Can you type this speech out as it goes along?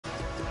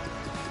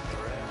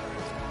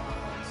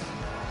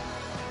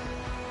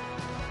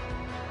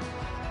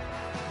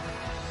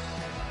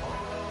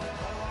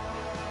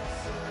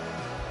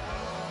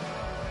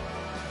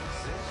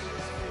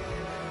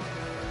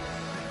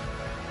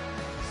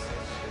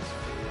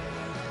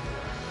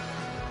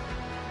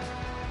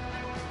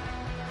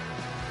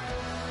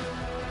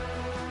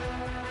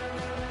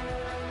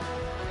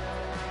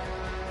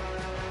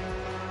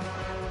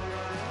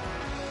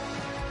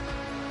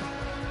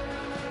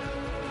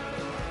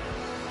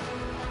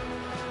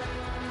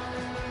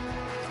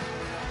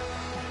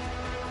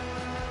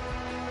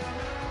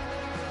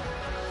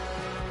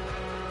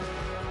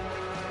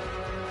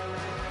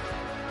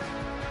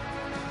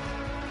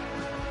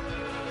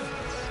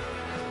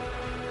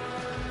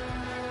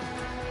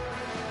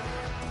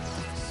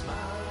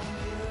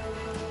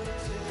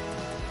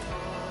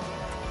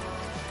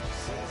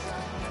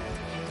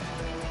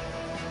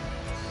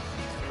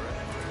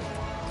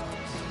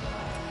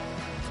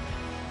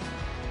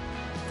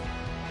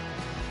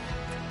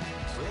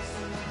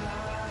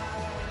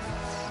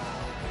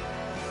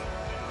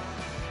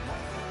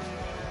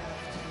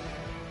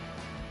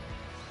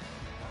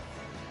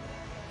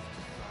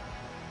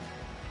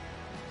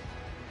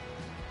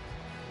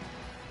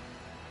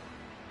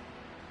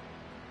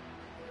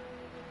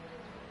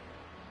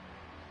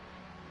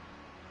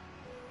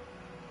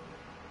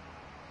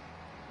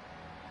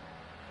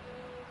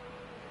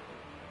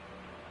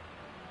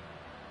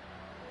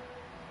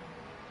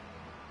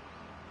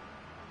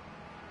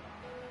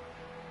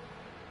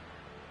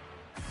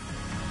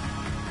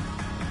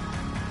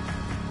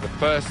The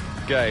first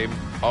game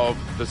of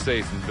the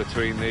season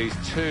between these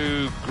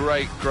two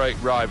great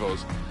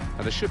rivals,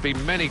 and there should be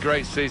many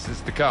great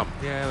seasons to come.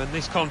 Yeah, and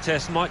this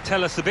contest might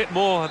tell us a bit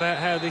more about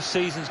how this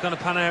season's going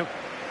to pan out.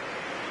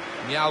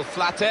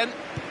 Nigel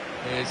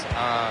is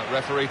our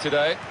referee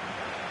today.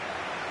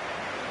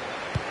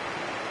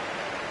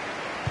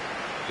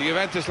 The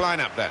Juventus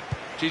lineup then.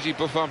 Gigi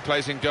Buffon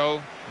plays in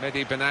goal.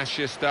 Mehdi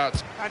Benatia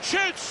starts and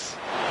shoots.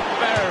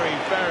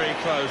 Very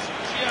close,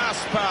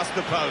 just past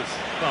the post.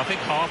 Well, I think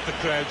half the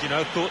crowd,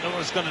 thought that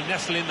was going to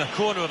nestle in the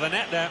corner of the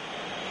net there.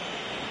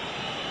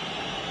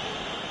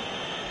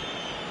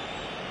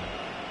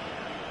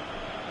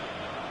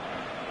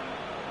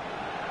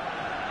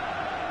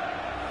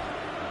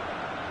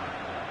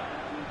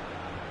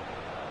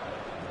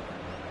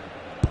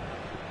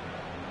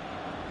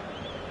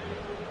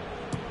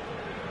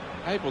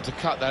 Able to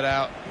cut that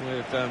out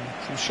with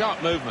some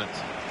sharp movement.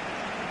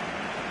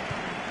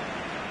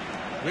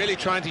 Really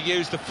trying to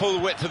use the full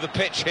width of the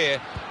pitch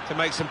here to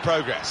make some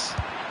progress.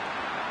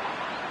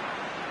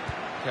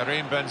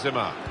 Karim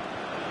Benzema.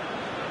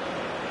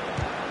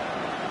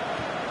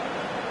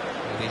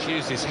 And he's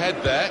used his head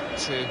there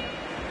to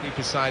keep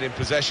his side in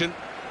possession.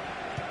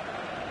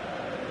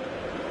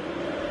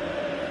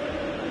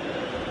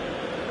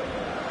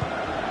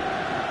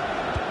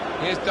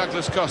 Here's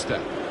Douglas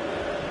Costa.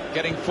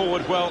 Getting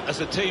forward well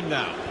as a team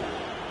now.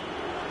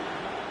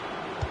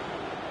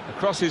 The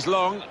cross is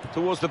long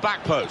towards the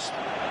back post.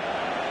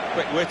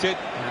 Quick-witted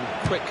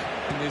and quick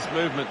in his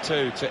movement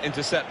too to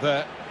intercept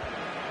there.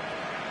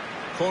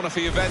 Corner for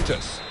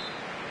Juventus.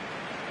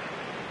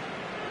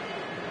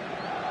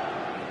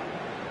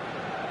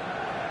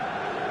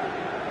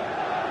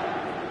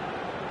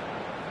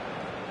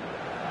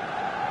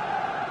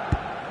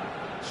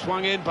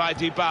 Swung in by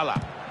Dybala.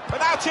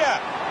 Benatia!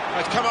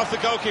 It's come off the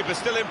goalkeeper,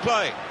 still in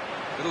play.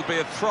 It'll be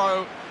a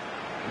throw,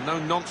 no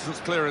nonsense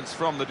clearance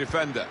from the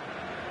defender.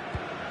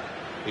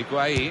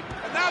 Higuain.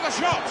 And now the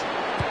shot!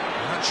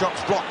 And that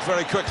shot's blocked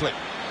very quickly.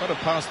 Got to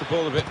pass the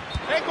ball a bit.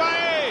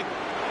 Higuain!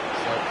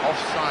 So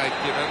offside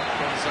given,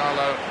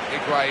 Gonzalo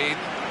Higuain.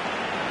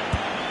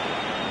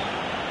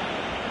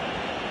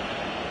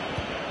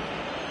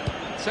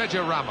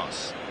 Sergio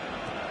Ramos.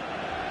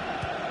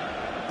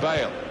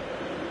 Bale.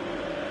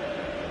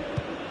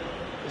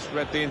 Just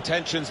read the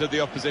intentions of the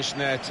opposition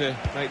there to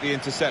make the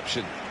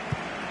interception.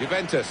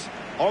 Juventus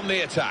on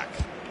the attack.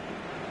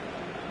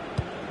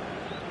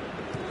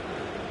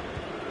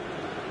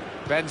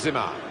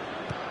 Benzema.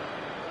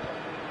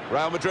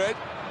 Real Madrid,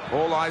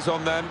 all eyes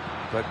on them,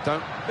 but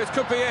this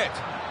could be it.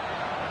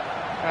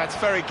 That's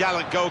very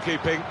gallant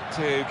goalkeeping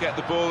to get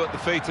the ball at the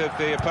feet of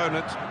the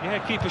opponent. Yeah,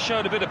 keeper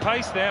showed a bit of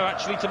pace there,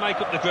 actually, to make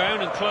up the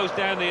ground and close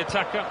down the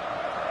attacker.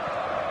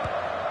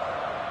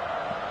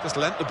 Just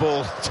lent the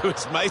ball to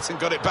his mate and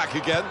got it back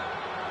again.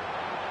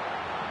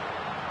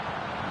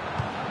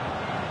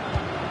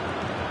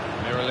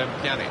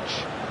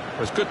 Pjanic.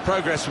 There's good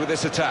progress with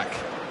this attack.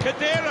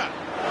 Khedira!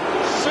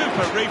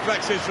 Super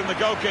reflexes from the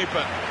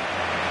goalkeeper.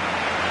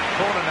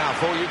 Corner now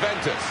for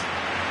Juventus.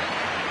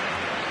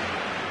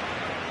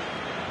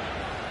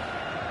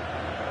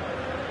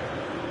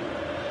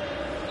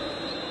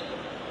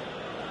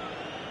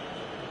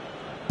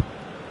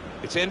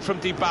 It's in from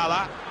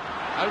Dybala.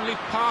 Only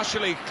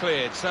partially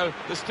cleared, so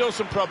there's still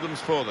some problems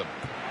for them.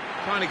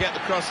 Trying to get the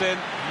cross in.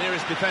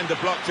 Nearest defender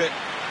blocked it.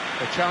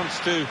 A chance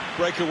to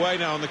break away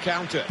now on the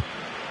counter.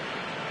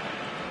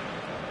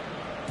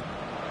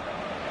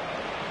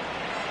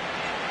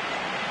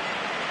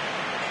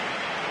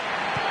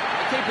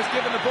 The keeper's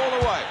given the ball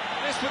away.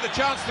 This with a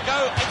chance to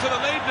go into the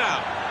lead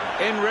now.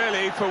 In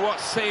really for what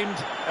seemed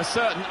a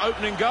certain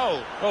opening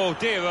goal. Oh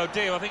dear, I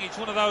think it's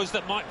one of those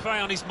that might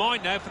play on his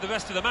mind now for the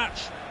rest of the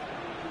match.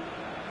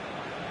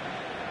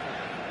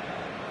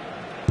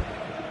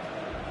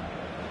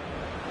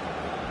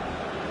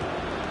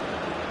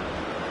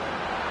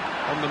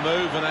 On the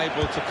move and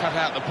able to cut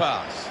out the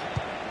pass.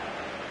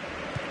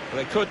 But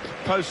they could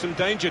pose some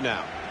danger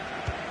now.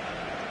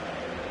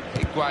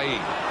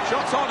 Higuain.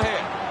 Shots on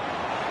here.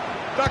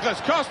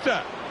 Douglas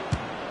Costa.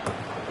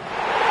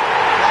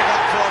 Flag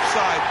up for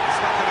offside.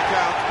 It's not going to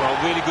count. Well,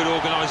 really good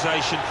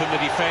organisation from the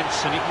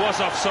defence, and it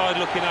was offside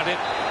looking at it.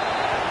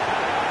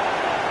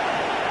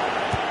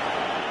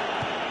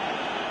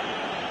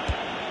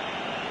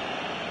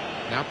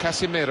 Now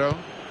Casemiro.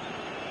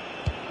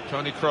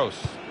 Toni Kroos.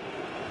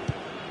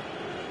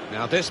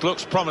 Now this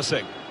looks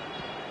promising.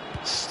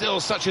 Still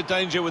such a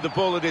danger with the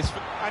ball at his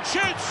feet. And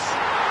shoots!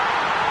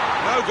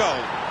 No goal.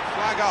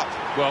 Flag up.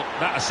 Well,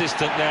 that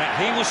assistant there,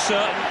 he was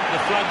certain the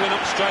flag went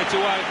up straight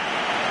away.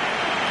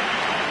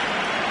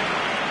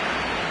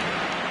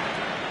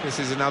 This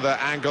is another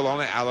angle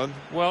on it, Alan.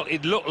 Well,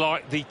 it looked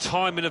like the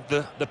timing of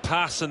the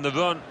pass and the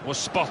run was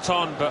spot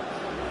on, but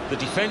the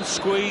defence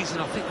squeezed,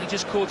 and I think they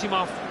just caught him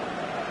off.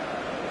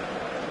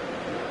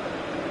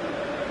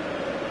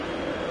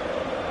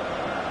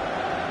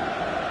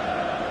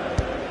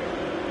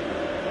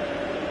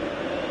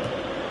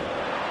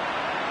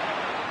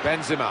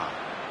 Benzema.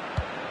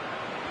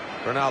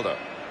 Ronaldo.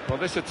 Well,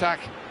 this attack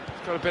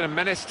has got a bit of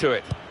menace to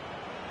it.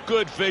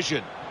 Good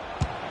vision.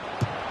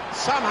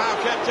 Somehow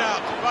kept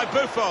out by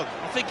Buffon.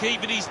 I think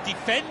even his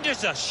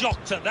defenders are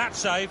shocked at that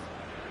save.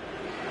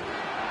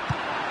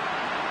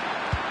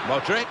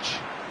 Modric.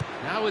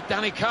 Now with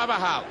Dani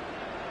Carvajal.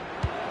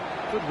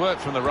 Good work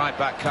from the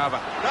right-back Carva.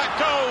 That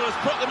goal has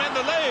put them in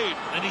the lead.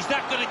 And is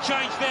that going to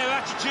change their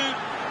attitude?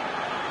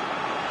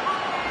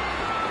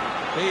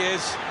 He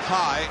is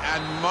high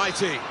and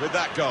mighty with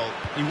that goal.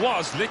 He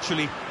was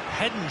literally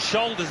head and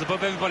shoulders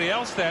above everybody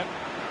else there.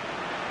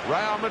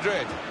 Real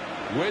Madrid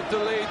with the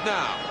lead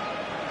now.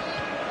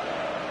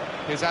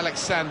 Here's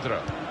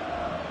Alexandro.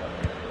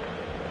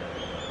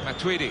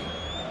 Matuidi.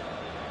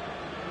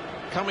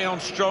 Coming on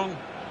strong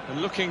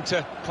and looking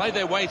to play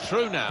their way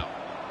through now.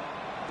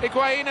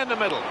 Higuain in the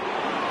middle.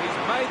 He's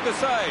made the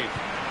save.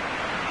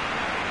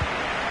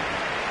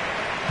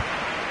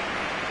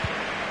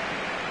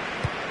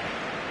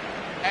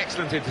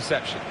 Excellent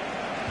interception.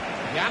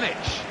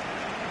 Pjanic.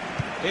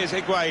 Here's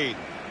Higuain.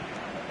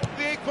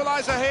 The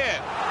equaliser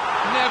here.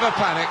 Never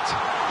panicked.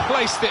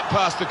 Placed it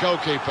past the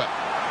goalkeeper.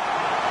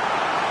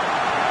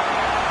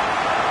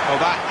 Well,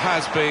 that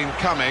has been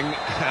coming,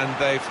 and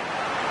they've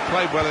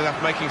played well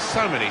enough, making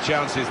so many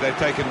chances. They've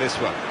taken this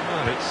one.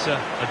 Well, it's a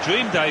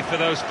dream day for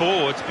those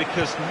forwards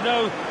because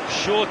no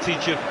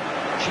shortage of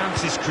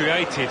chances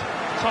created.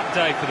 Top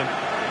day for them.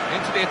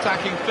 Into the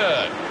attacking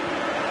third.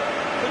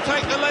 Will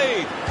take the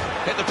lead.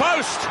 Hit the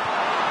post.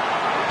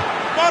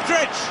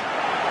 Modric.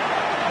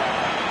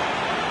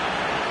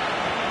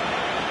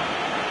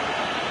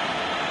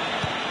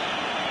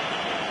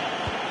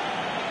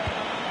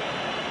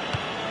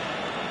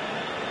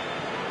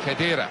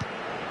 Khedira.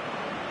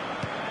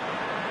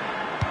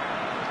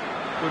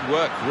 Good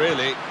work,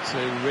 really, to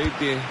read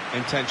the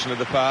intention of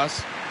the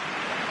pass.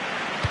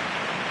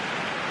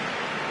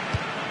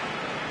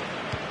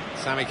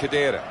 Sami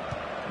Khedira.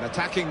 And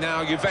attacking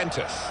now,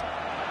 Juventus.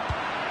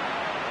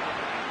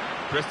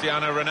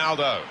 Cristiano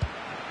Ronaldo.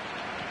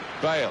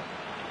 Bale.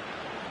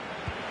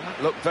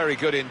 That looked very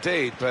good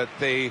indeed, but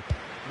the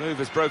move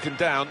has broken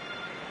down.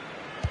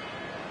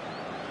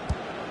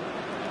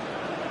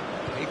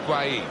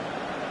 Higuain.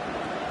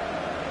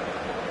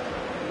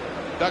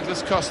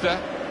 Douglas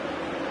Costa.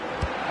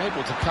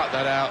 Able to cut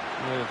that out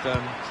with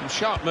some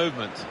sharp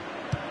movement.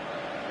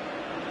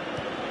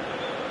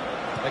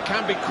 They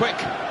can be quick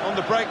on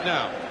the break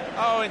now.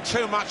 Oh, in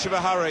too much of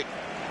a hurry.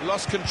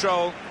 Lost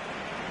control.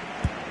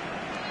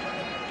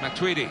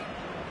 Matuidi.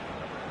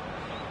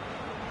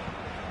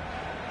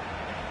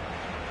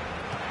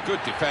 Good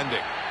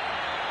defending.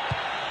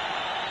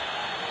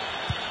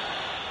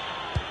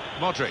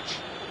 Modric.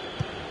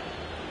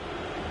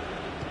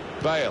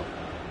 Bale.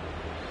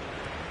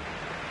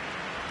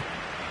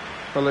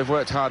 Well, they've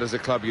worked hard as a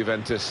club,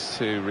 Juventus,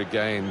 to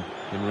regain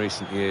in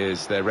recent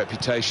years their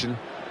reputation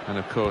and,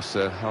 of course,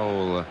 a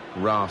whole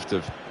raft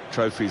of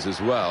trophies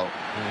as well.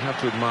 And you have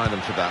to admire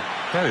them for that.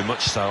 Very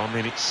much so. I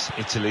mean, it's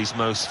Italy's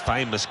most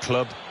famous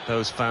club.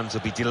 Those fans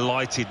will be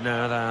delighted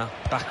now they're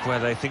back where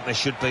they think they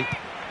should be.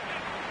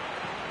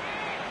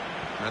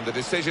 And the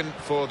decision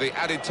for the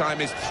added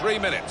time is 3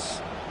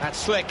 minutes. That's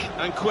slick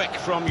and quick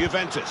from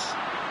Juventus.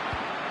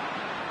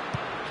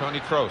 Toni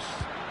Kroos.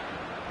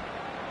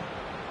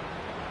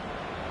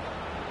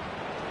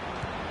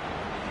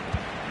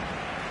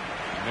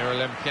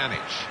 Miralem Pjanic.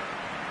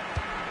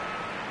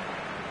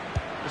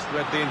 Just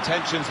read the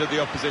intentions of the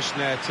opposition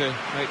there to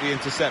make the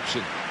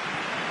interception.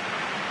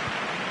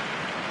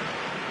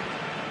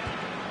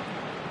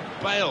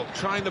 Bale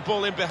trying the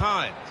ball in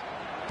behind.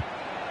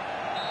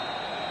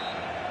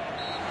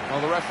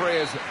 Well, the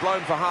referee has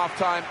blown for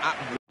half-time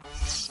at...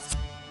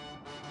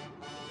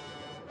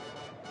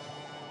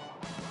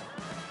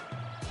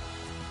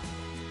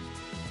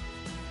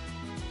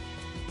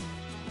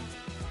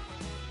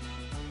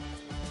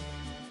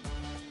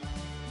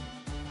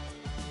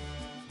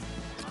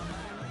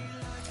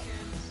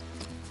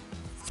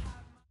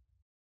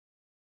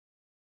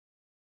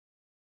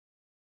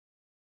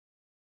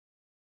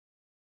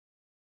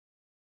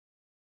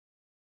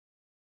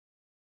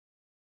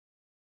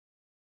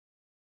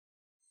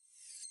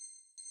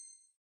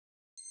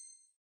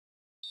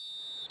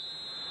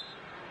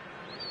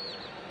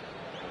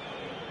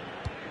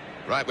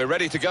 Right, we're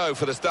ready to go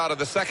for the start of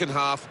the second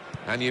half,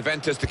 and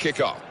Juventus to kick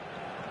off.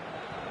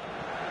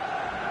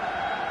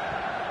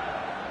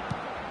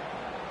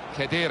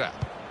 Khedira.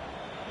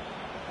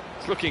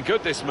 It's looking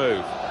good, this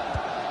move.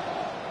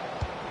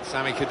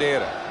 Sami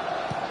Khedira.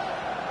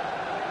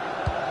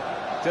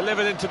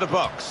 Delivered into the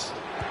box.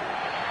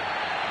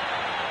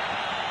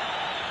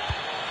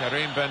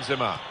 Karim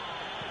Benzema.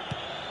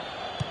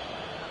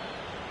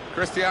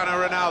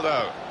 Cristiano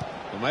Ronaldo.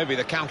 Well, maybe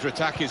the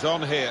counter-attack is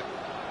on here.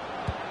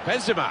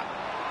 Benzema.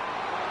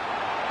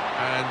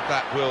 And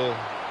that will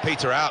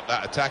peter out,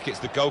 that attack. It's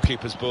the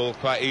goalkeeper's ball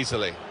quite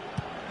easily.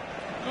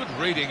 Good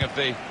reading of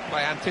the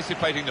play,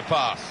 anticipating the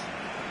pass.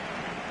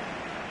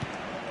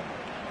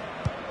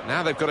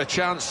 Now they've got a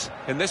chance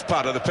in this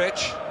part of the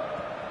pitch.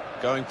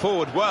 Going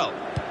forward well.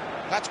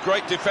 That's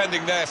great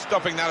defending there,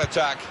 stopping that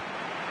attack.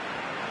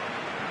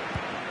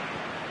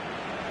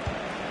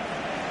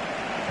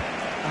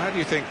 How do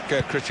you think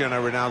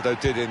Cristiano Ronaldo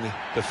did in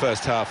the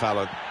first half,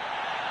 Alan?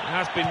 It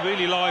has been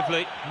really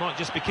lively. Might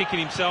just be kicking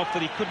himself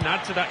that he couldn't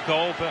add to that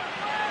goal, but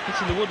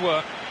hitting the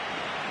woodwork.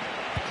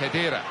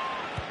 Khedira.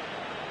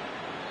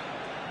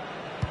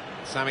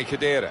 Sami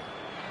Khedira.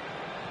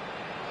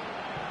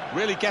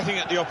 Really getting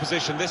at the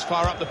opposition this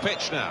far up the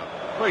pitch now.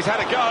 Well, he's had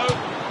a go.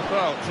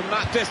 Well, from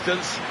that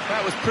distance,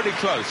 that was pretty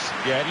close.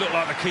 Yeah, it looked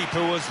like the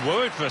keeper was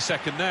worried for a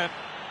second there.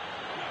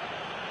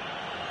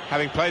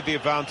 Having played the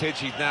advantage,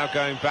 he's now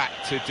going back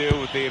to deal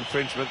with the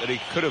infringement that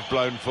he could have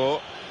blown for.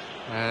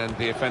 And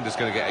the offender's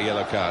going to get a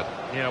yellow card.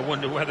 Yeah, I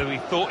wonder whether he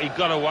thought he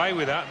got away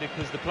with that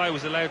because the play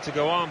was allowed to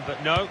go on,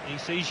 but no, he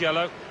sees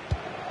yellow.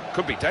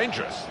 Could be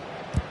dangerous.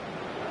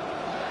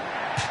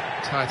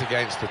 Tight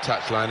against the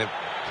touchline,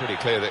 pretty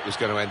clear that it was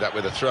going to end up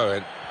with a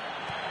throw-in.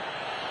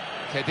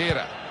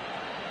 Khedira.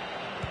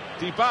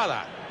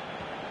 Dybala.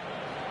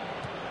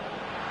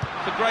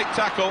 It's a great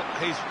tackle.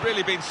 He's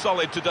really been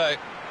solid today.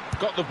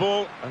 Got the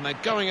ball, and they're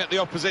going at the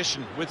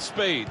opposition with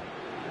speed.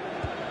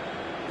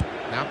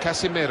 Now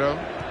Casemiro.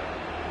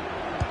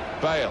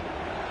 Bale.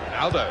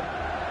 Ronaldo.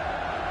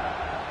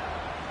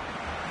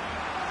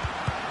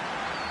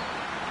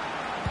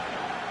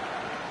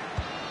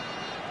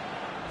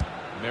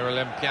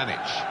 Miralem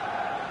Pjanic.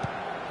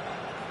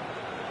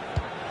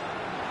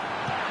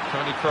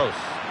 Toni Kroos.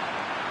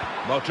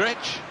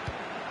 Modric.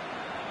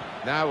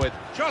 Now with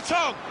shot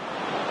on!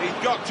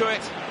 He's got to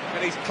it,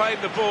 and he's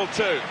claimed the ball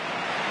too.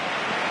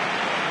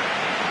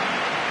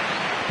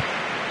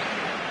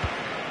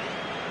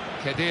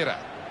 Khedira.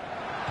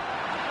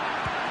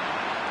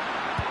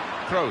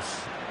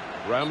 Kroos.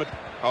 Roman.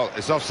 Oh,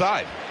 it's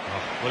offside.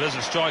 Oh, well, as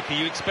a striker,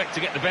 you expect to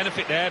get the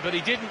benefit there, but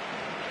he didn't.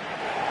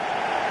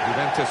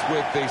 Juventus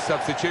with the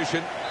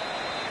substitution.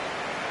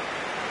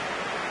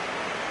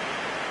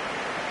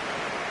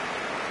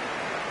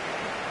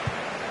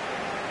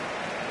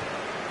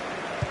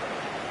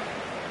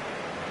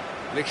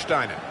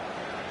 Lichtsteiner.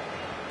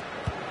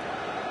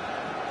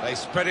 They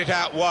spread it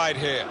out wide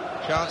here.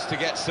 Chance to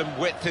get some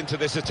width into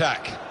this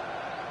attack.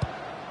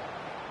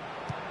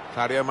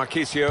 Claudio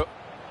Marchisio.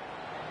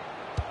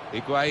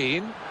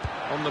 Higuain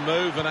on the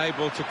move and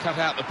able to cut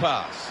out the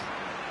pass.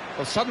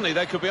 Well, suddenly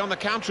they could be on the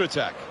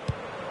counter-attack.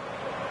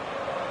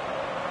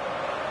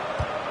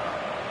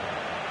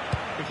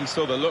 I think he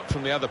saw the look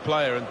from the other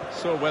player and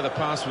saw where the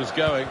pass was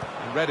going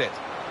and read it.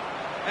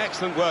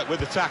 Excellent work with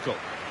the tackle.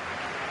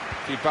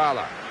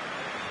 Dybala.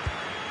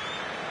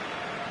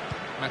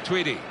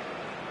 Matuidi.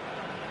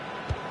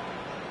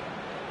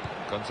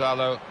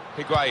 Gonzalo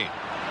Higuain.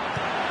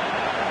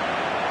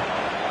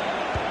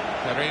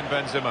 Karim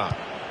Benzema.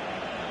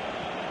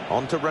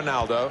 On to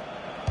Ronaldo.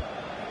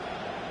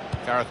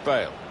 Gareth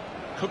Bale.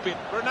 Could be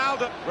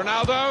Ronaldo.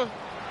 Ronaldo.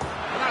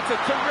 And that's a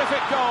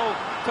terrific goal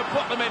to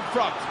put them in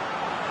front.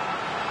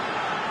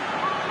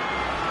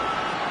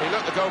 He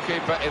looked the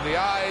goalkeeper in the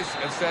eyes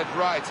and said,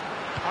 right,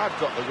 I've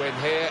got the win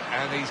here,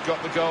 and he's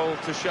got the goal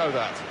to show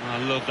that. I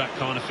love that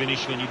kind of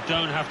finish when you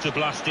don't have to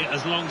blast it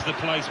as long as the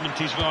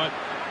placement is right.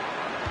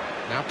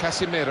 Now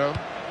Casemiro.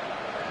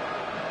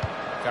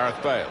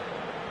 Gareth Bale.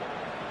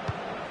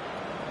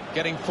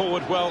 Getting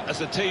forward well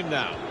as a team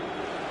now.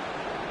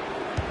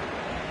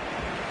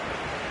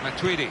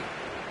 Matuidi.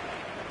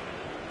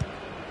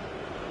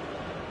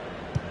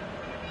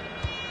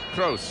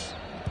 Kroos.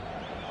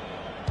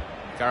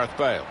 Gareth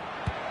Bale.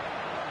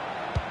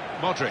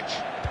 Modric.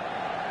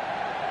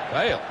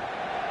 Bale.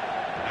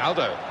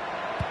 Ronaldo.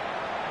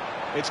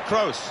 It's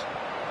Kroos.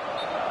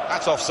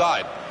 That's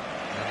offside.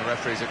 And the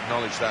referees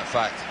acknowledge that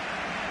fact.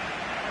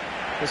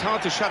 It's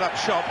hard to shut up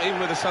shop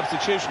even with a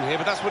substitution here,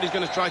 but that's what he's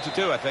going to try to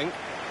do, I think.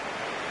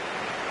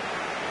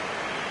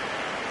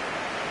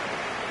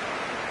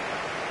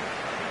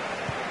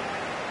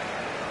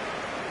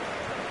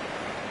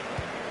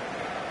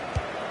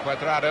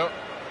 Cuadrado.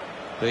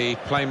 The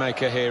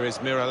playmaker here is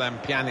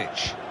Miralem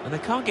Pjanic. And they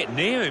can't get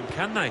near him,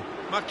 can they?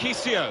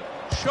 Marchisio.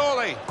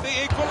 Surely the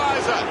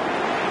equaliser.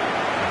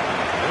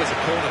 There's a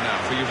corner now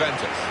for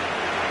Juventus.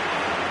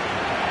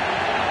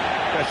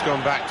 Just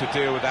gone back to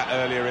deal with that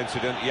earlier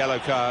incident. Yellow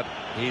card.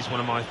 He's one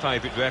of my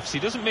favourite refs. He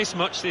doesn't miss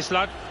much, this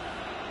lad.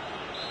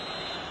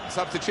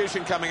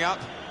 Substitution coming up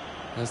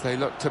as they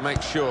look to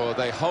make sure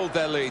they hold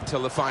their lead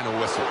till the final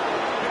whistle.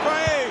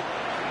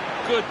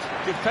 Good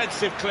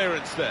defensive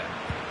clearance there.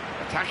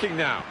 Attacking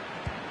now.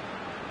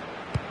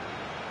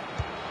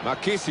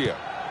 Marchisio.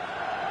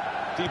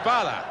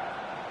 Dybala.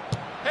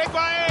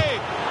 Higuain!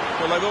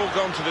 Well, they've all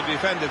gone to the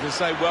defender to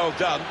say well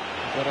done,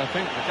 but I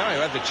think the guy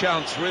who had the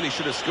chance really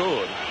should have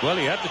scored. Well,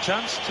 he had the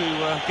chance to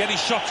get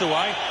his shot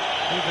away,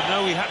 even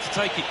though he had to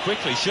take it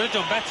quickly. Should have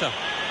done better.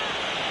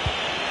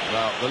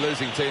 Well, the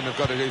losing team have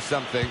got to do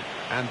something,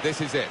 and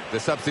this is it, the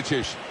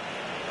substitution.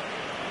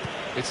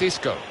 It's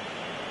Isco.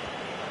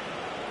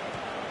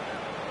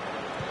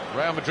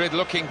 Real Madrid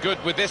looking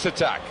good with this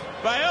attack.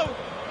 Bale.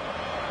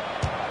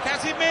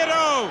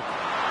 Casemiro.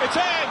 It's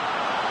in.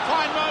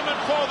 Fine moment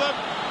for them.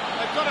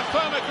 They've got a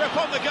firmer grip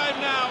on the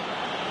game now.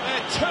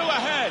 They're 2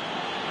 ahead.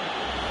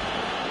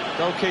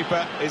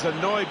 Goalkeeper is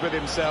annoyed with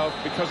himself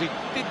because he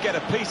did get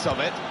a piece of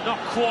it. Not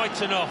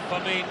quite enough. I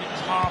mean, it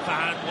was half a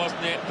hand,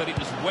 wasn't it? But it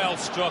was well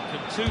struck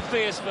and too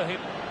fierce for him.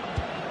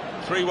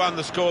 3-1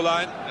 the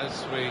scoreline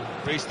as we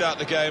restart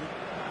the game.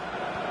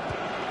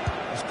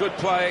 It was good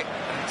play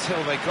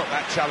until they got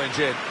that challenge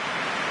in.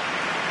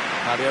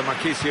 Mario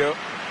Marchisio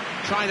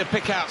trying to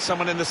pick out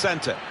someone in the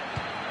centre.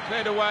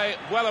 Cleared away,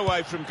 well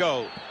away from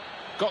goal.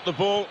 Got the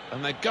ball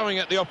and they're going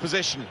at the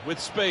opposition with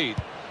speed.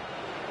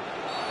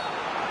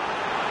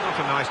 Not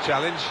a nice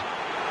challenge.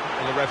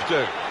 And the ref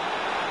do.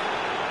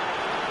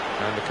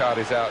 And the card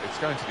is out. It's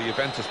going to the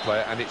Juventus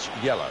player and it's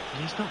yellow.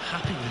 He's not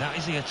happy with that,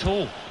 is he, at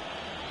all?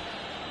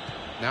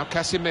 Now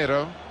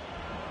Casemiro.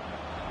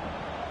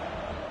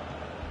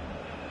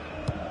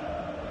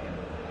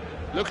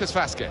 Lucas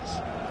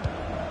Vazquez.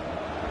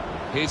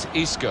 Here's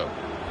Isco.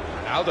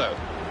 Ronaldo.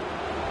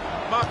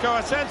 Marco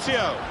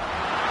Asensio.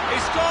 He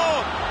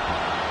scored!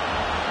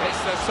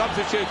 It's the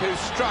substitute who's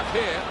struck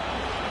here.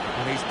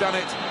 And he's done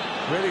it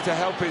really to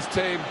help his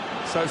team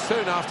so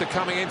soon after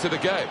coming into the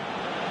game.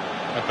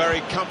 A very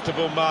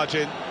comfortable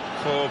margin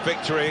for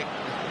victory.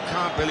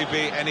 Can't really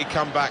be any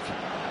comeback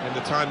in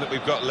the time that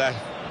we've got left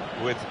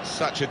with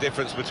such a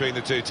difference between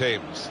the two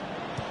teams.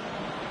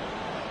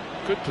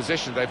 Good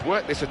position. They've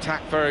worked this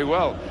attack very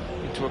well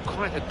into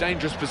quite a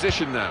dangerous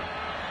position now.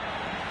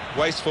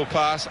 Wasteful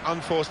pass,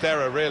 unforced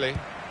error really.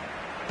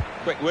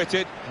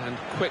 Quick-witted and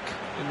quick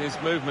in his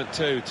movement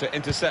too to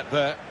intercept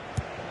there.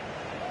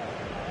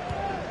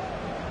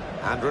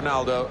 And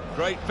Ronaldo.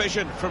 Great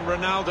vision from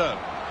Ronaldo.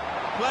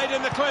 Played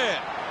in the clear.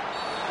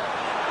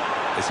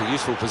 It's a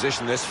useful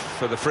position this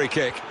for the free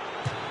kick. You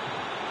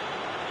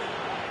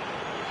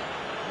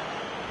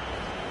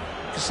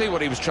can see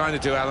what he was trying to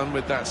do, Alan,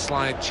 with that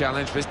slide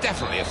challenge, but it's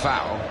definitely a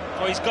foul.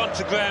 Well, he's gone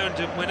to ground,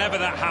 and whenever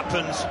that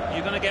happens,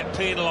 you're going to get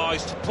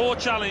penalised. Poor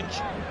challenge.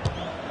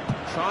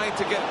 Trying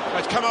to get... Oh,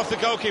 it's come off the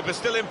goalkeeper,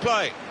 still in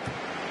play.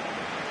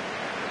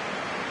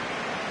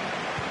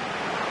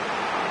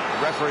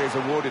 The referee has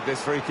awarded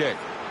this free kick.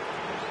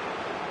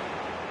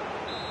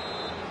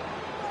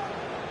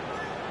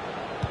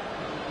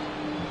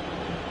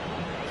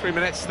 Three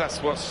minutes,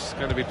 that's what's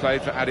going to be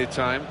played for added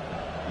time.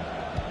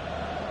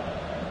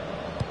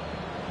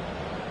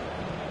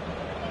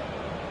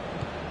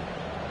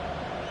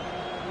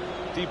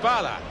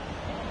 Dybala.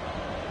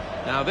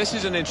 Now this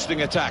is an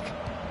interesting attack.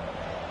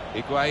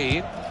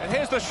 Higuain. And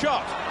here's the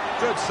shot.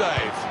 Good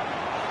save.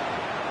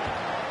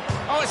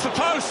 Oh, it's the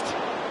post!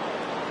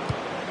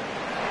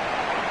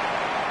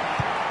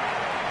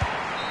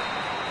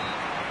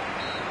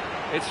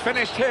 It's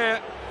finished here.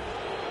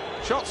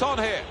 Shots on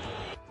here.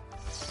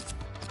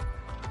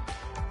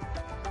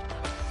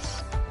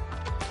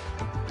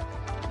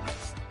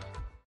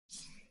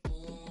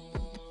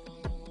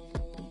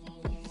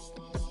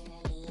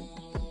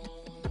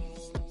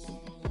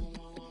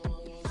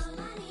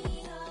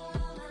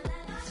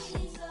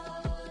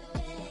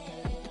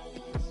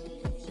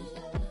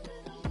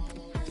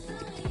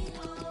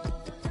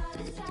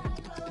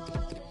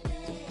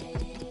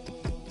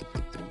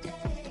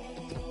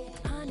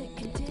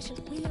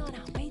 We on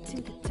our way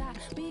to the top.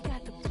 We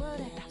got the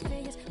blood at our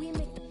fingers. We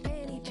make the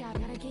penny drop.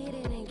 Gotta get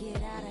in and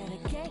get out of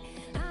the gate.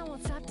 I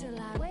won't stop till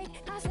I wake.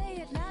 I say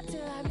it not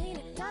till I mean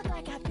it. Talk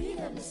like I be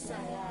the Messiah.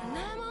 And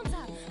I'm on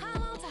top.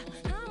 I'm on top.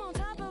 I'm on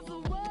top of the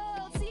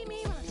world. See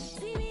me run.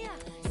 See me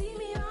out. See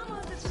me run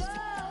with the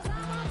girls.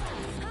 I'm on top.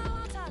 I'm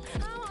on top.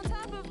 I'm on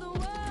top of the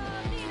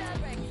world. Need a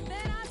break.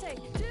 Then I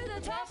take to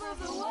the top of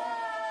the world.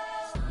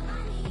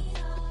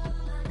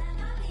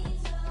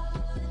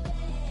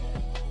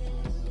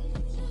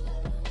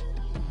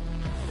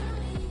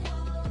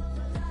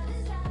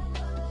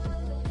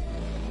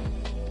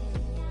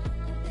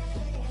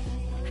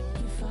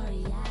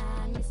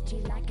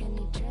 Like a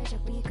new treasure,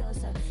 we go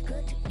so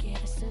good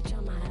together. Search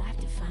on my life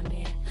to find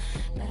better,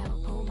 but I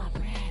won't hold my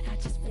breath. I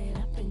just fill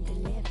up and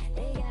deliver.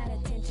 They got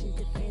attention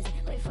to visit,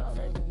 wait for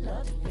the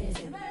love to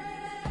visit.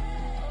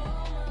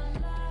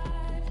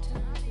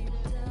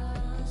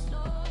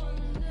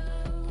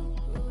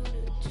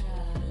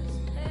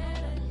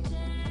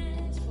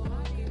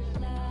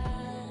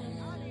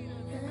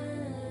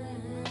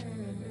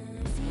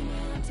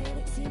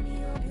 See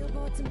me on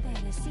billboards and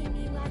banners. See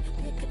me like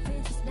picket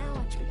fences. Now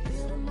I trip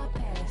building my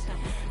palace.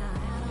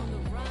 Out on the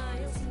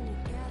run, you'll see me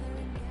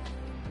gathering.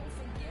 Won't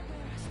forget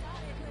where I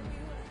started when we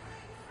were.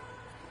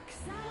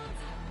 'Cause I'm on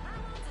top,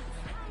 I'm on top,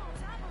 I'm on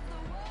top of the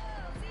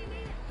world. See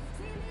me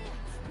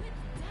with the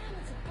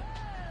diamonds and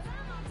pearls.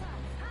 I'm on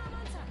top, I'm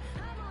on top,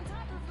 I'm on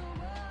top of the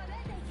world.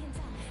 And they can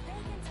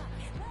talk,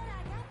 but I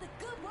got the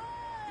good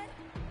word.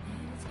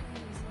 And it's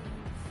crazy to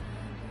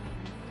find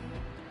brand new.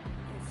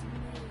 It's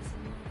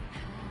amazing.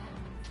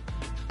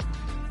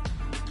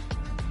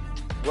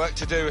 Work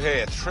to do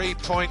here. 3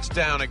 points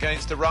down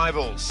against the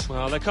rivals.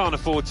 Well, they can't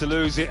afford to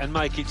lose it and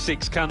make it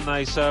 6, can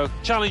they? So,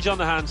 challenge on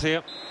the hands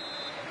here.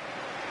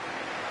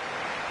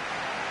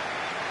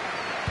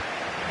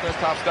 First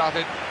half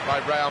started by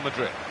Real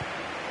Madrid.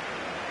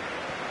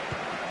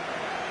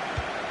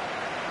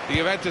 The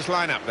Juventus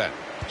lineup then.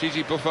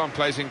 Gigi Buffon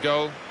plays in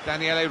goal.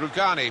 Daniele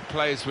Rugani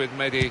plays with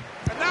Mehdi.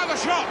 And now the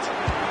shot!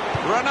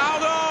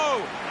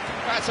 Ronaldo!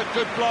 That's a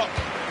good block.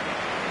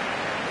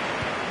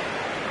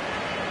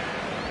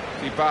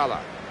 Dybala.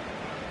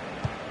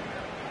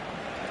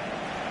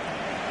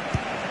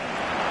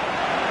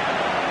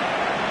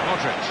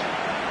 Modric.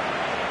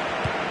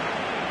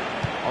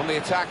 On the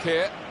attack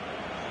here.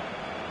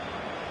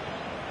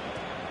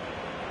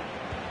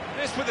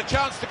 This with a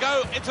chance to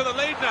go into the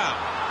lead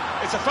now.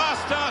 It's a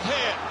fast start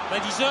here. They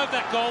deserve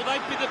that goal.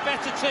 They've been the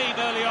better team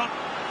early on.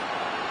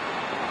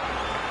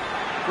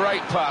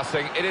 Great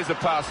passing. It is a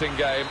passing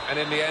game, and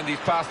in the end he's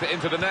passed it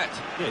into the net.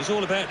 Yeah, it's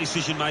all about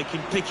decision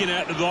making, picking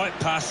out the right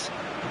pass,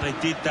 and they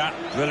did that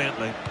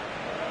brilliantly.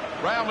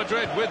 Real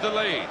Madrid with the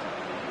lead.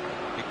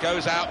 It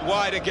goes out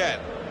wide again.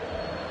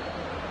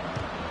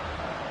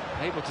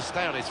 Able to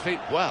stay on his feet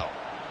well.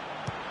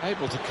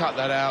 Able to cut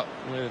that out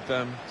with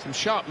some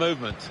sharp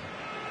movement.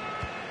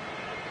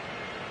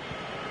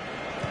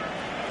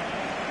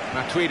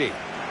 Matuidi.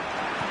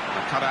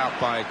 Cut out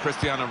by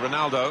Cristiano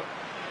Ronaldo.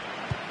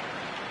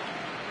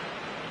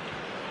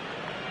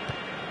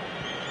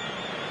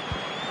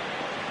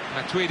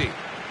 Matuidi.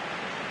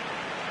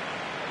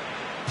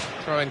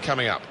 Throw in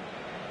coming up.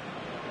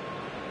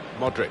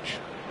 Modric.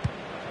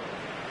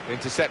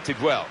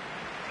 Intercepted well.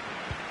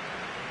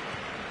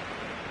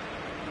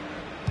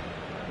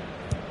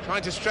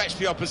 Trying to stretch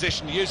the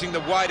opposition using the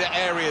wider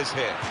areas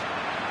here.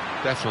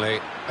 Definitely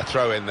a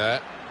throw in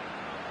there.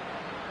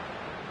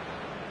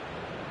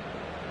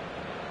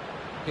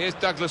 Here's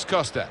Douglas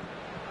Costa.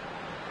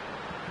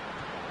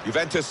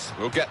 Juventus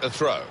will get the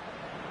throw.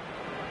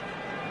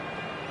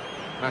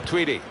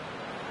 Matuidi.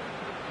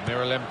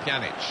 Miralem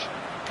Pjanic.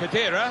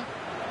 Khedira.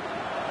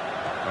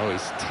 Oh,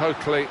 he's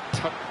totally...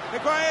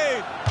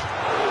 Higuain!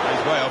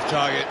 He's way off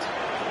target.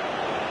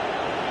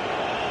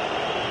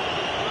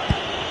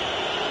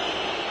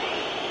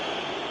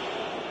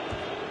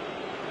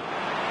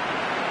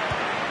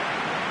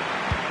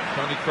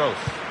 Toni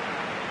Kroos.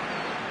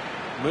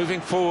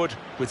 Moving forward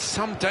with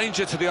some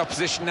danger to the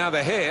opposition now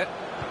they're here.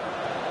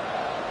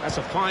 That's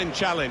a fine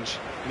challenge,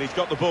 and he's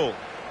got the ball.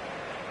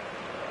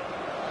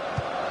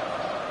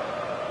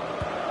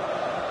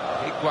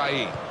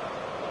 Higuain.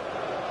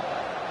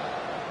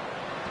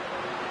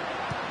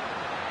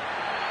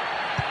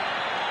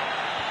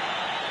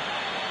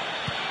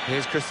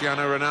 Here's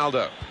Cristiano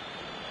Ronaldo.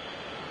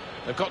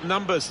 They've got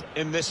numbers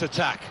in this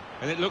attack,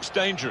 and it looks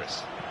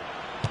dangerous.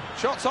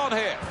 Shots on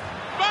here.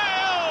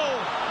 Bale!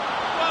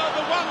 Well,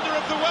 the wonder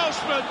of the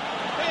Welshman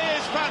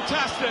is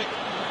fantastic.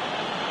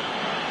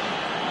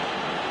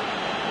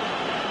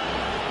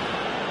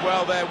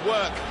 Well, their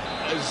work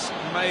has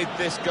made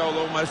this goal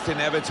almost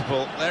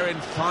inevitable. They're in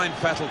fine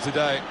fettle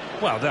today.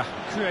 Well, they're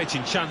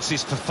creating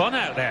chances for fun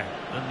out there,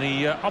 and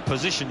the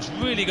opposition's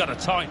really got to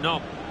tighten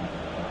up.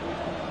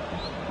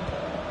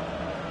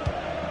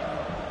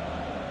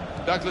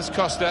 Douglas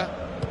Costa.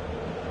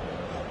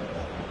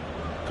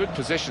 Good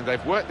position.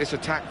 They've worked this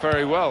attack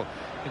very well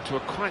into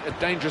quite a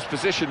dangerous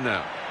position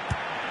now.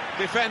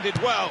 Defended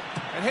well.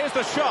 And here's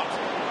the shot.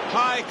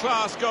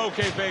 High-class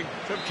goalkeeping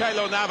from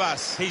Keylor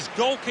Navas. His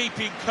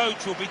goalkeeping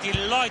coach will be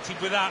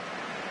delighted with that.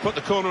 Put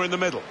the corner in the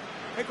middle.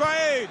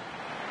 Higuain!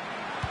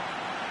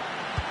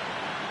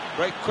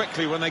 Break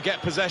quickly when they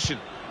get possession.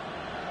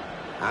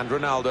 And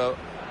Ronaldo.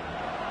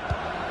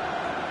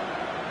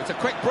 It's a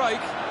quick break.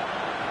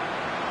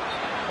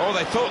 Oh,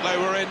 they thought they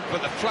were in,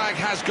 but the flag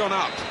has gone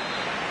up.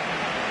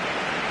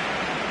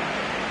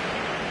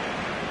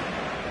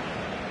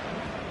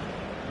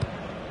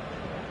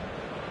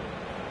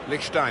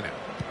 Lichtsteiner.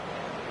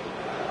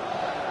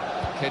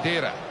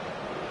 Khedira.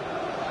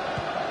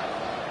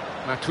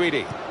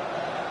 Matuidi.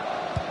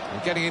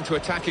 And getting into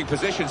attacking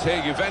positions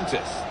here,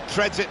 Juventus.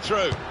 Threads it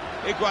through.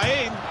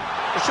 Higuain.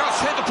 The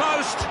shot's hit the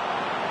post.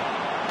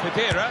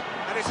 Khedira.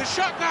 And it's a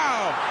shot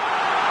now.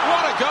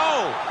 What a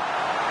goal.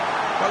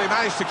 Well, he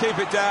managed to keep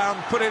it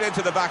down, put it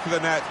into the back of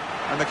the net,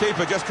 and the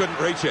keeper just couldn't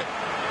reach it.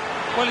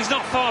 Well, he's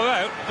not far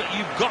out, but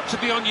you've got to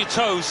be on your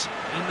toes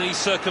in these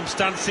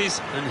circumstances,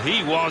 and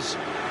he was.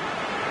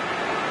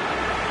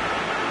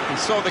 He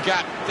saw the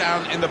gap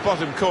down in the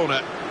bottom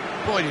corner.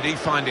 Boy, did he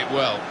find it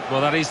well.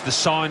 Well, that is the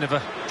sign of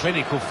a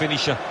clinical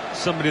finisher,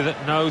 somebody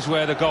that knows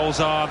where the goals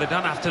are. They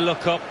don't have to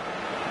look up.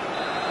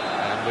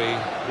 And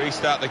we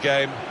restart the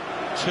game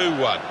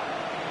 2-1.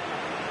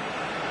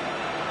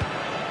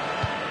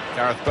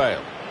 Gareth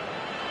Bale.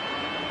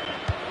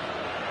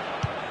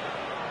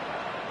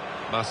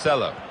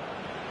 Marcelo.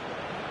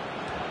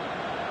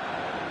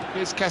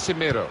 Here's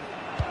Casemiro.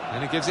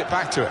 And he gives it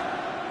back to him.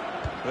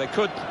 They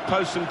could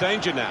pose some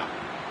danger now.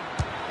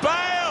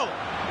 Bale!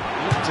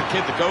 To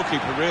kid the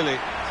goalkeeper, really,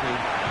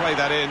 to play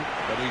that in,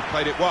 but he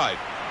played it wide.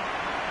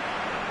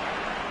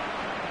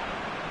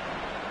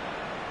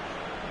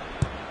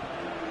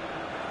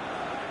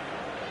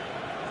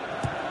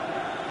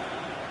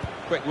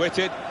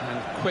 Quick-witted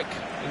and quick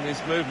in his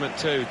movement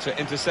too to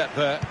intercept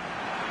there.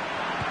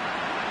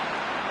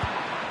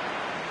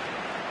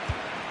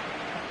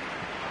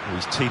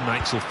 His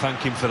teammates will thank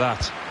him for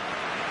that.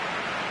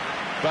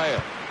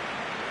 Bale.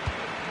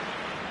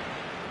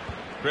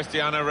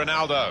 Cristiano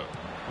Ronaldo.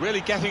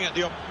 Really getting at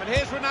the... And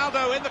here's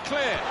Ronaldo in the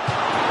clear.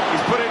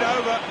 He's put it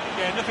over.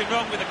 Yeah, nothing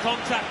wrong with the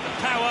contact, the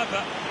power,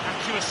 but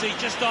accuracy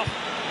just off.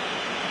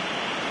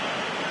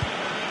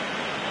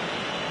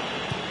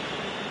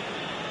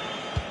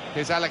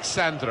 Here's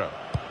Alexandro.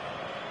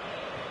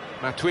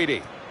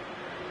 Matuidi.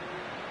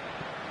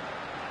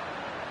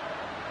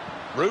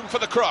 Room for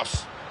the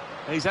cross.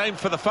 He's aimed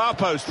for the far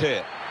post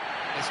here.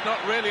 It's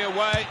not really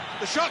away.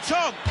 The shot's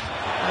on!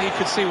 You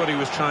could see what he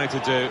was trying to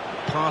do.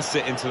 Passed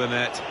it into the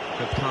net,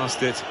 but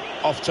passed it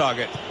off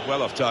target.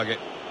 Well off target.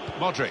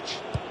 Modric.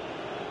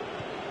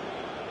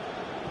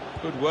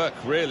 Good work,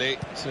 really,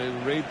 to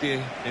read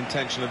the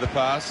intention of the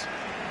pass.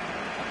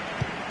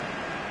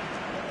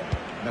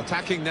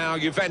 Attacking now,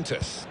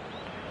 Juventus.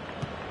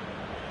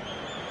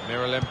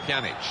 Miralem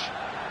Pjanic.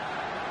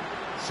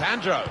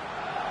 Sandro.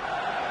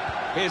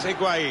 Here's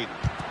Higuain.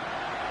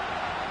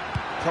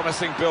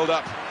 Promising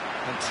build-up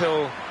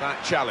until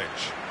that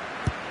challenge.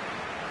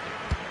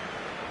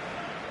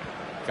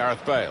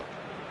 Gareth Bale.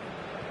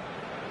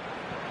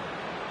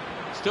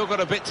 Still got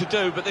a bit to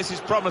do, but this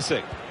is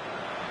promising.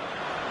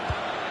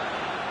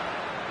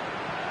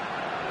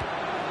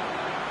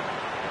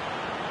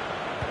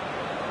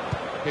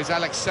 Here's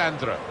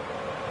Alexandro.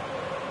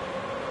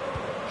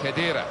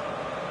 Khedira.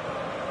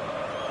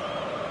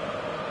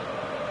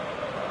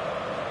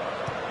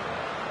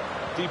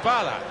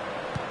 Dybala.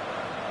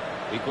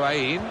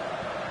 Higuain.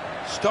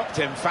 Stopped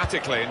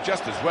emphatically and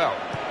just as well.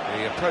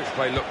 The approach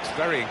play looked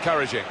very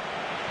encouraging.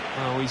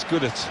 Oh, he's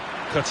good at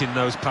cutting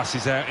those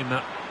passes out in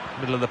that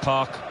middle of the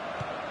park.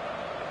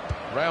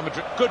 Real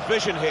Madrid, good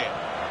vision here.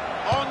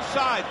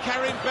 Onside,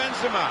 Karim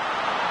Benzema.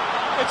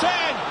 It's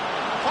in!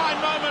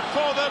 Fine moment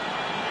for them.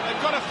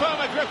 They've got a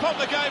firmer grip on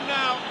the game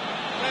now.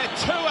 They're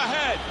 2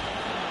 ahead.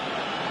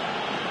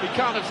 He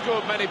can't have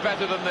scored many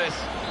better than this,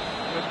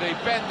 with the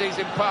bend he's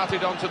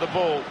imparted onto the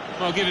ball.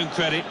 I'll give him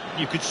credit.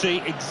 You could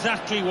see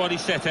exactly what he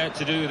set out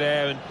to do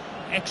there and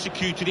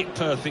executed it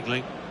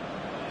perfectly.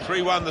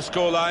 3-1 the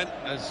scoreline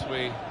as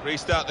we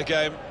restart the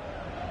game.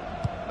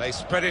 They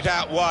spread it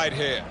out wide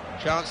here.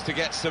 Chance to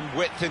get some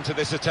width into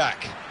this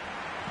attack.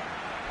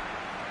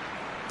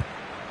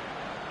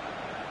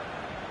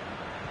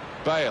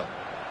 Bale.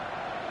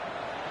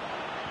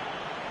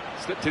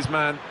 Slipped his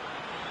man.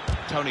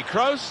 Toni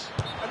Kroos.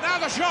 And now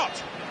the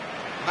shot!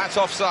 That's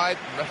offside.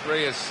 The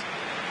referee has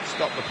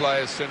stopped the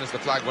play as soon as the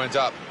flag went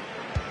up.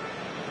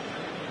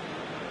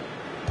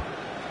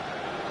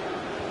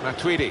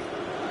 Matuidi.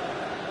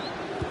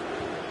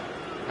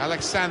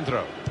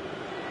 Alexandro.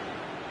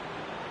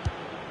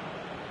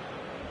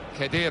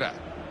 Khedira.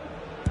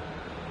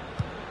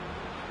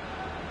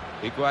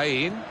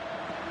 Higuain.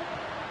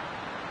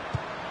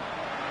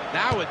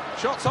 Now with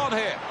shots on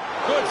here.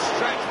 Good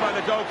stretch by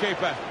the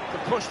goalkeeper to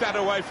push that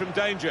away from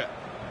danger.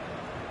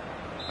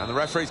 And the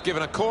referee's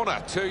given a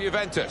corner to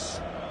Juventus.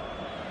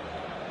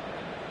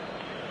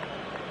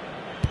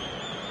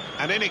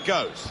 And in it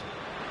goes.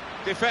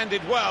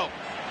 Defended well.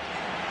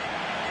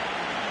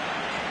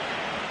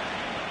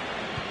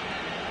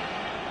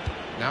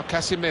 Now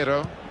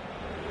Casemiro.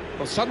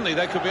 Well, suddenly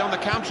they could be on the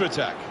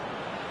counter-attack.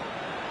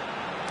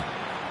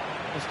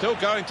 They're still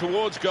going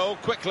towards goal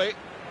quickly.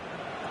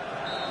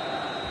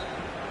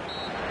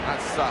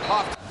 That's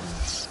half.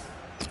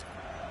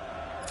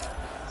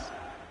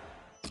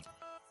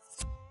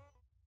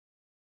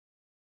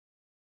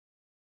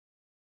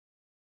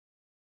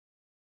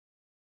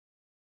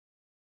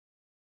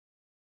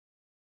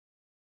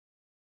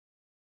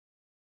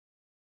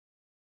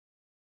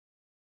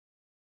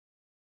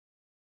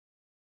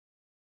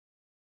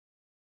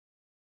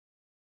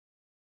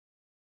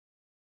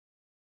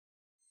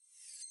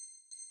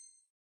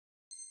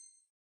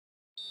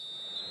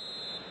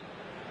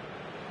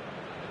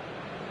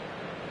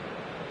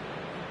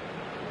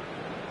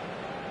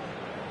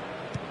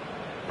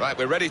 Right,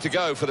 we're ready to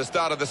go for the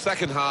start of the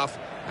second half,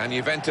 and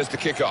Juventus to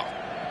kick off.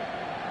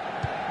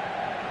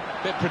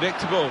 Bit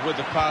predictable with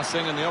the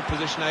passing and the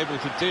opposition able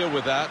to deal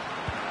with that.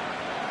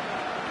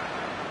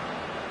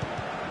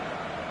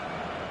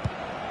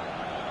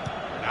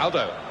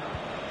 Ronaldo.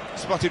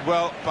 Spotted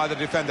well by the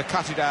defender,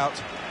 cut it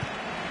out.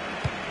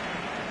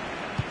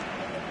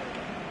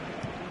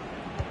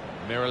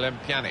 Miralem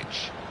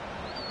Pjanic.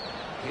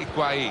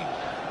 Higuain.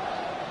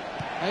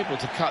 Able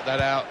to cut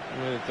that out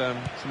with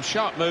some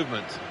sharp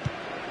movement.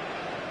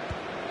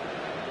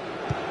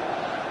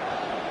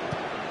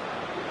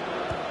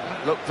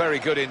 Looked very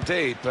good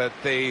indeed, but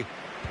the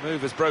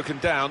move has broken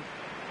down.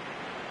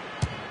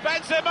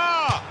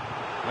 Benzema!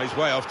 He's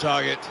way off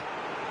target.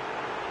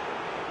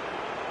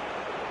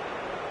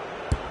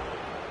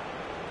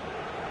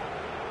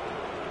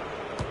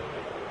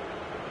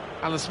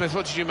 Alan Smith,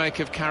 what did you make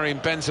of Karim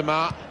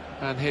Benzema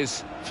and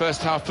his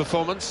first half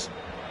performance?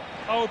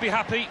 I would be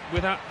happy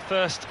with that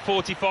first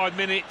 45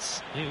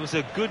 minutes. It was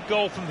a good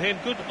goal from him,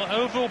 good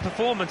overall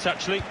performance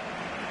actually.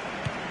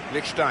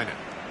 Lichtsteiner.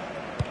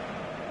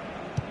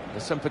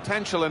 There's some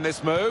potential in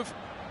this move.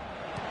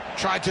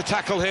 Tried to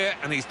tackle here,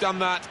 and he's done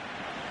that.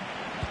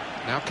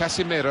 Now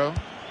Casemiro.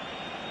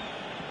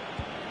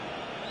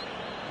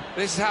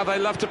 This is how they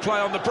love to play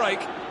on the break.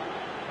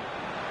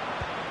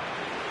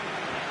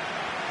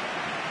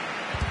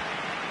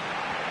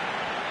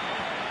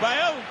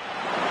 Bale.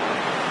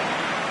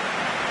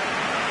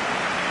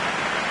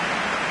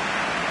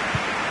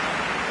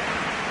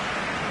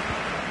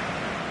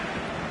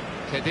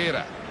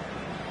 Khedira.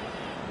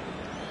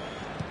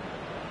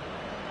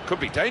 Could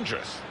be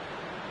dangerous.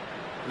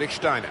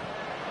 Lichtsteiner.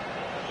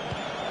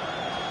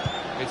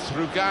 It's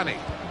Rugani.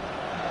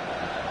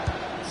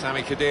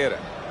 Sami Khedira.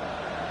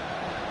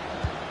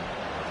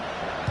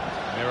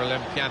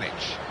 Miralem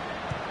Pjanic.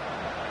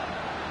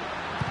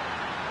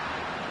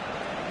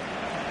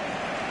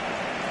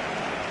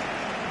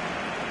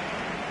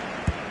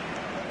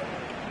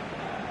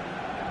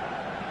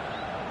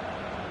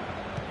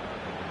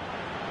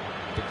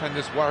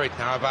 Defenders worried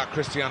now about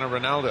Cristiano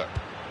Ronaldo.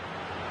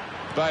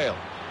 Bale.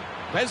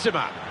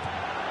 Benzema.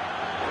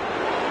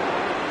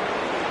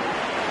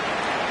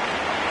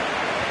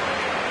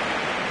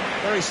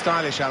 Very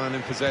stylish, Alan,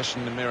 in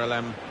possession, the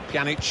Miralem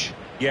Pjanic.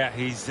 Yeah,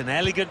 he's an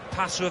elegant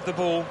passer of the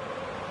ball.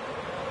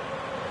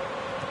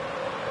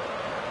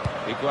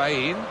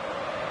 Higuain.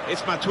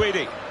 It's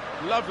Matuidi.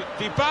 Lovely.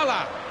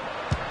 Dybala.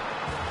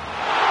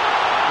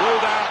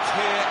 Ruled out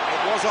here.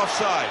 It was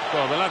offside.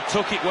 Well, the lad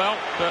took it well,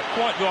 but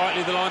quite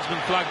rightly the linesman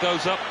flag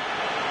goes up.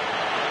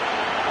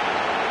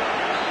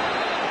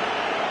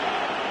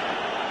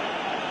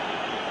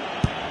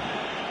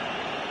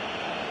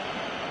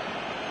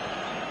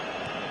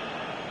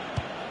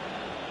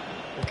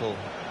 Little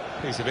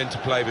piece of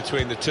interplay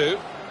between the two.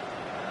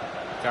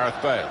 Gareth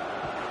Bale.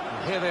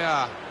 And here they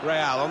are,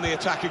 Real on the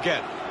attack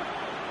again.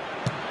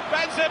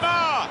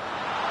 Benzema!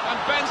 And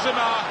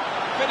Benzema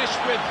finished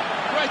with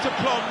great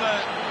aplomb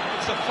there.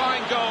 It's a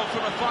fine goal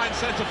from a fine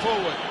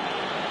centre-forward.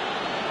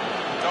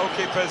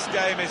 Goalkeeper's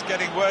game is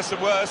getting worse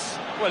and worse.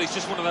 Well, it's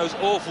just one of those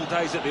awful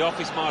days at the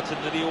office,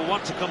 Martin, that he will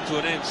want to come to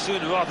an end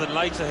sooner rather than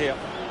later here.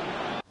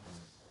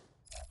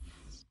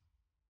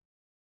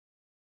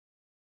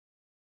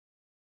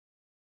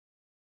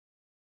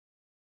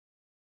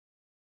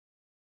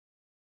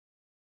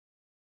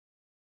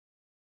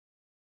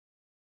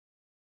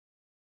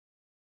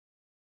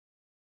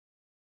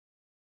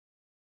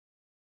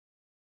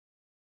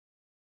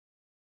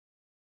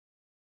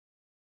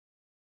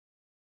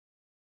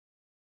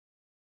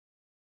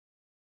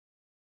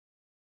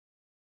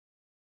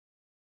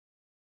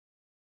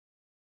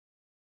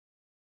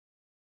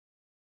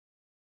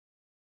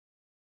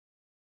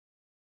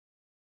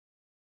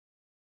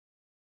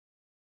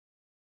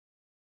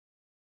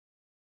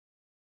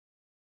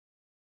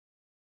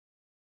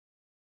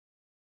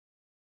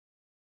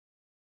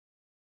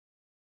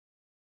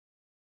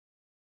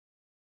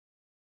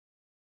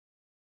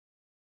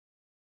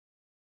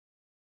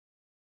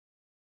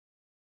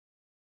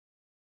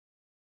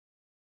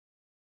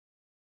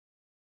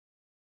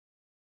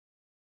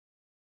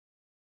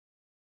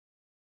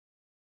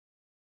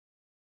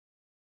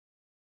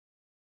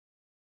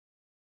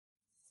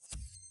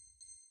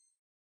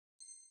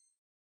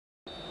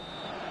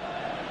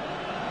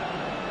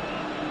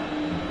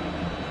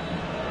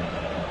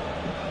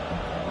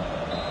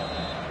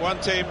 One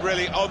team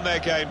really on their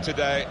game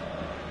today,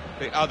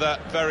 the other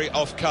very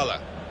off colour.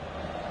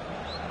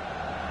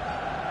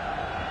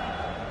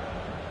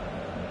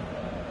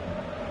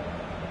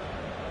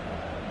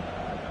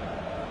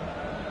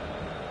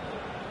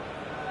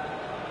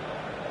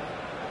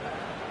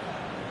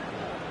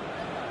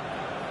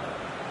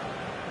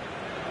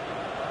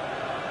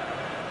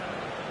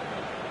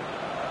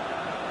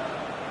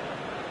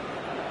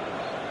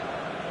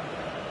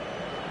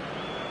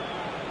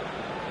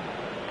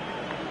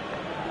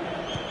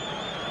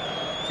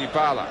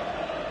 Dybala.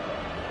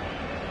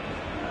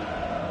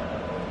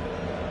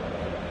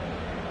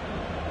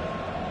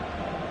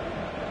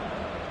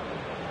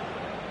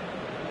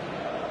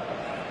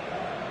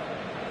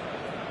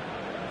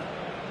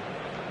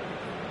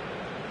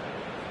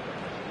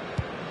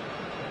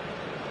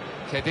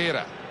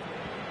 Khedira.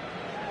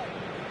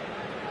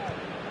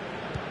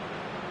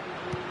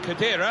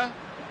 Khedira.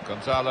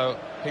 Gonzalo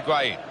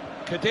Higuain.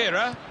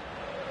 Khedira.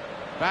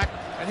 Back.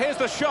 And here's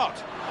the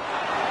shot.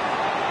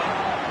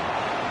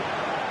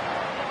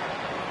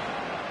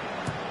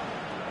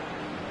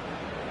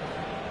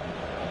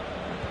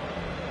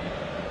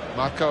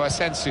 Marco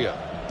Asensio.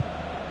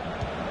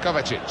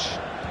 Kovacic.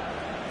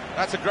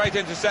 That's a great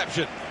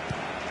interception.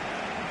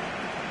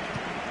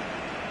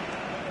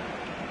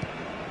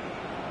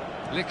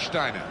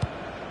 Lichtsteiner.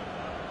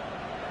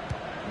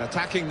 And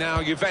attacking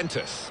now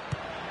Juventus.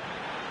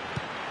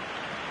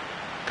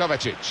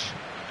 Kovacic.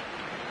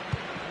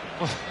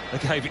 Oh, they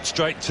gave it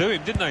straight to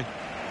him, didn't they?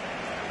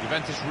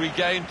 Juventus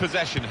regained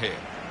possession here.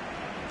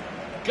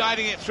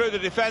 Guiding it through the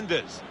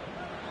defenders.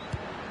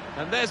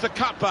 And there's the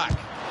cutback.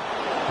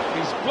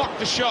 He's blocked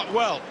the shot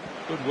well.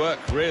 Good work,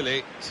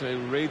 really, to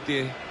read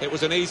the... It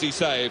was an easy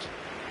save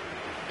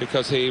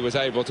because he was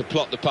able to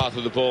plot the path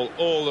of the ball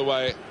all the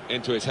way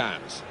into his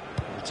hands.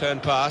 Return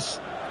pass.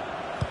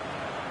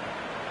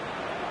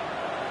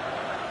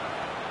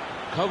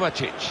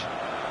 Kovacic.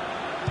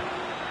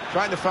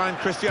 Trying to find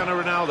Cristiano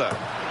Ronaldo.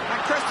 Back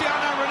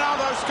Cristiano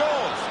Ronaldo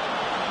scores.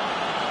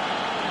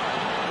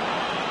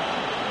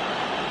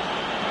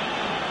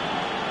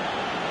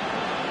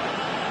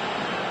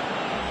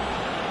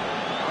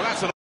 Well,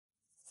 that's an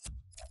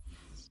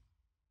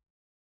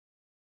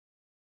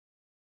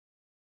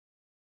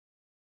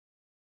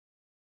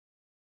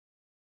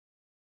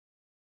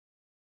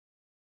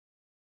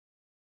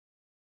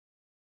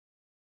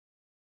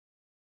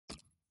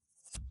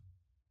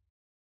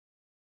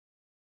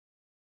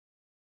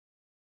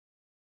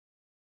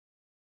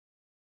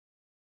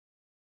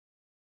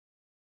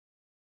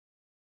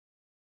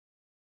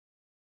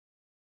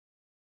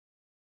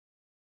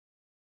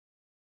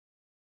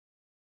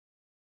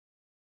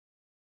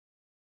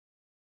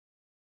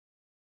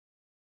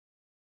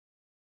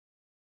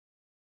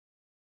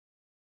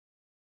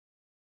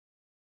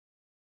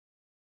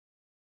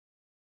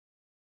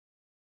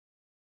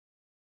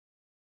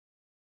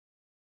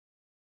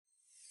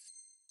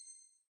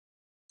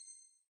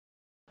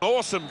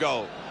awesome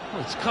goal.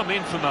 Well, it's come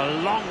in from a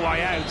long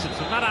way out, and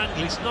from that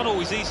angle it's not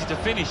always easy to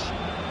finish.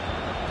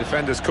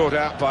 Defenders caught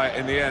out by it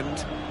in the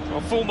end.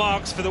 Well, full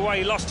marks for the way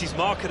he lost his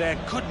marker there.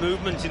 Good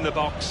movement in the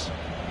box.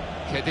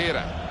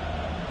 Khedira.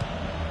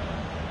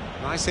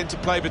 Nice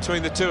interplay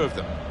between the two of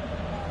them.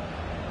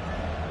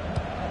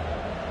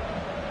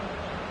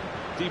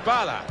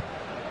 Dybala.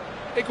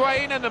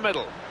 Higuain in the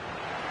middle.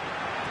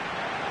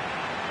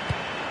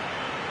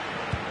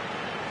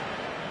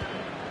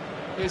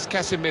 Here's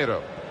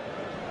Casemiro.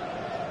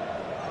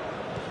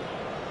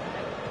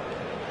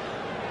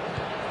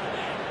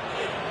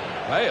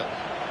 Bale.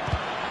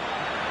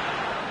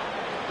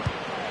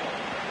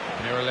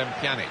 Miralem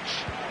Pjanic.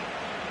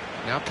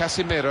 Now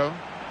Casemiro.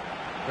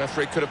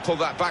 Referee could have pulled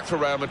that back for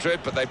Real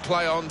Madrid, but they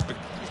play on.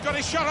 He's got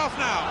his shot off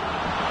now.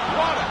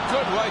 What a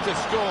good way to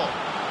score.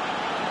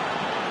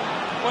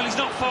 Well, he's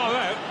not far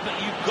out,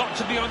 but you've got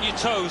to be on your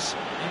toes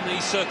in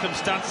these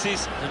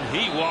circumstances, and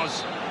he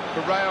was.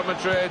 For Real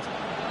Madrid,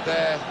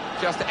 they're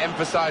just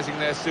emphasising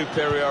their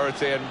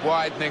superiority and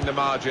widening the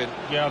margin.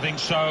 Yeah, I think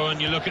so,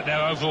 and you look at their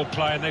overall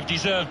play and they've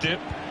deserved it.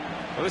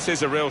 Well, this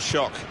is a real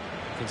shock.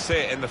 You can see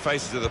it in the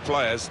faces of the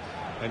players,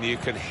 and you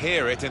can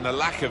hear it in the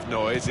lack of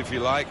noise, if you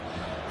like,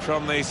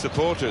 from the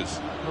supporters.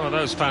 Well,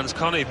 those fans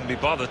can't even be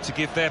bothered to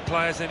give their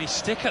players any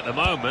stick at the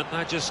moment.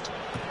 They're just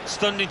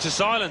stunned into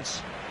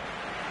silence.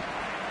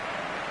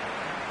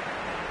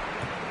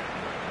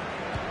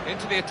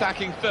 Into the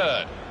attacking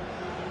third.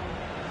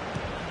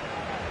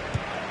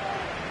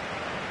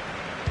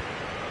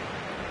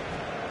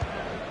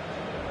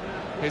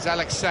 Here's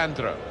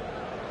Alexandro.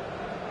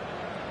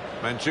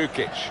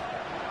 Mandzukic.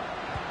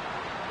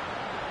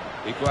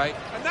 Higuain.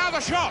 And now the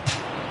shot!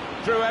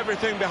 Threw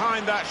everything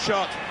behind that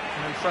shot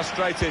and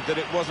frustrated that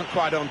it wasn't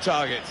quite on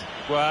target.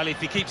 Well,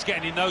 if he keeps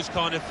getting in those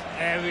kind of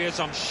areas,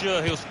 I'm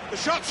sure he'll... The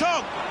shot's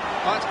on!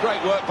 That's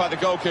great work by the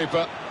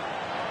goalkeeper.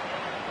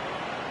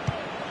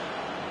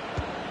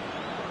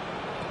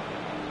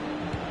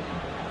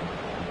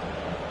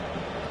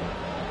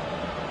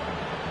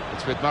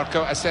 It's with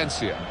Marco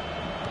Asensio.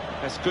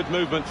 That's good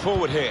movement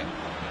forward here.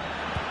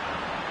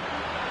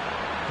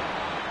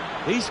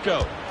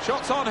 Isco.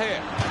 Shots on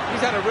here. He's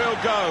had a real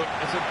go.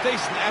 It's a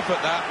decent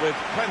effort, that, with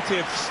plenty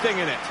of sting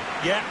in it.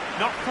 Yeah,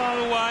 not far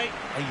away.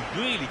 He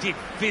really did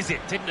fizz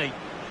it, didn't he?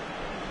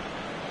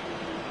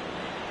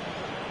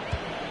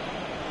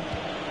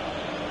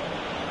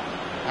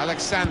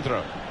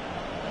 Alexandro.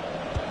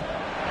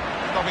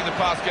 Stopping the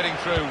pass getting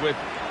through with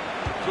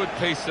good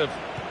piece of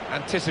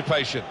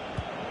anticipation.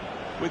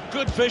 With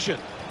good vision.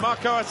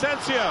 Marco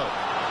Asensio.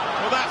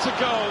 Well, that's a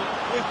goal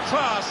with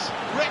class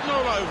written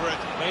all over it.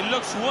 It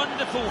looks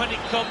wonderful when it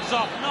comes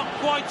off, not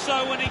quite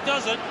so when it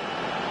doesn't.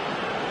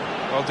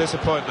 Well,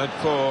 disappointment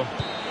for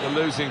the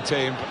losing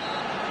team.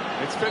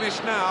 It's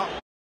finished now.